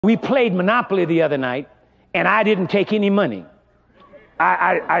We played Monopoly the other night, and I didn't take any money.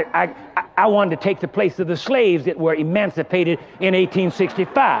 I wanted to take the place of the slaves that were emancipated in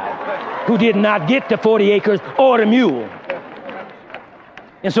 1865, who did not get the 40 acres or the mule.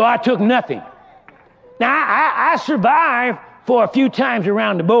 And so I took nothing. Now, I survived for a few times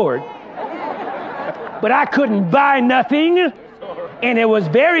around the board, but I couldn't buy nothing, and it was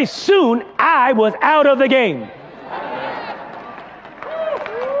very soon I was out of the game.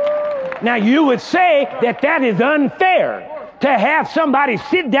 Now, you would say that that is unfair to have somebody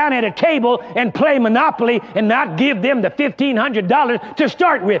sit down at a table and play Monopoly and not give them the $1,500 to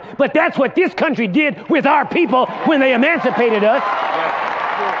start with. But that's what this country did with our people when they emancipated us.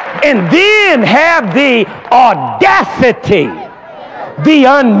 And then have the audacity, the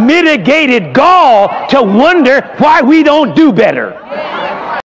unmitigated gall to wonder why we don't do better.